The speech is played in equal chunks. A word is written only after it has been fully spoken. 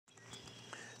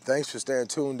Thanks for staying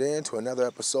tuned in to another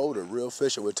episode of Real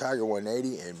Fishing with Tiger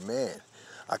 180. And man,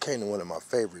 I came to one of my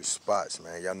favorite spots,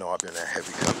 man. Y'all know I've been at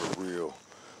heavy cover,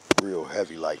 real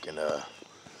heavy, like, and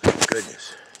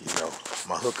goodness, you know,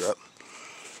 my hookup,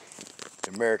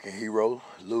 American Hero,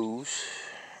 Lose,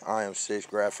 IM6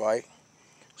 graphite,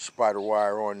 spider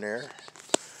wire on there,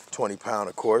 20-pound,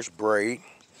 of course, braid.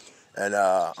 And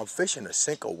I'm fishing a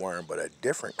Senko worm, but a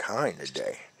different kind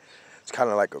today. It's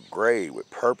kind of like a gray with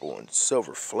purple and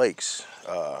silver flakes,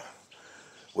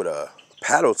 with a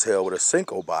paddle tail with a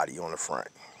Senko body on the front.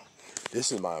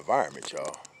 This is my environment,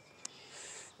 y'all.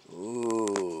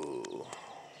 Ooh,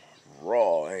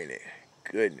 raw, ain't it?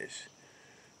 Goodness,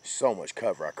 so much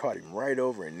cover. I caught him right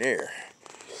over in there.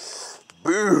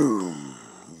 Boom!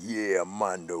 Yeah,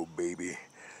 Mondo, baby.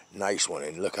 Nice one,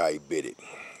 and look how he bit it.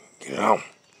 Get on.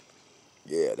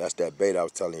 Yeah, that's that bait I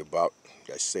was telling you about.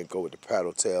 That Senko with the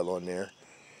paddle tail on there.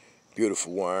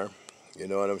 Beautiful worm. You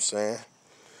know what I'm saying?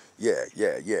 Yeah,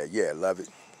 love it.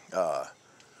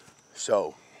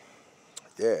 So,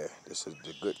 yeah, this is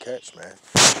a good catch, man.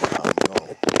 I'm going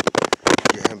to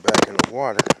get him back in the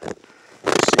water and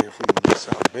see if we can get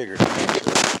something bigger.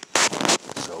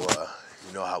 So,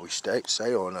 you know how we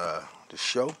say on the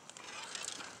show.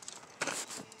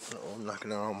 I'm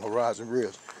knocking on Horizon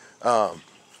Reels.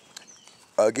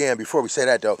 Again, before we say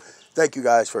that, though, thank you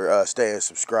guys for staying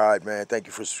subscribed, man. Thank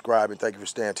you for subscribing. Thank you for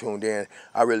staying tuned in.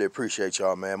 I really appreciate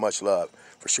y'all, man. Much love.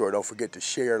 For sure, don't forget to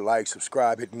share, like,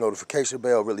 subscribe, hit the notification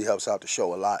bell. It really helps out the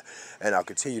show a lot. And I'll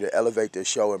continue to elevate this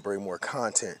show and bring more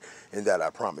content in that,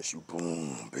 I promise you.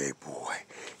 Boom, big boy.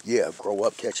 Yeah, grow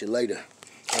up, catch you later.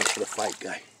 Thanks for the fight,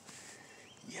 guy.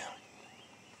 Yeah.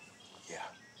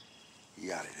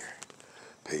 He out of there.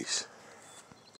 Peace.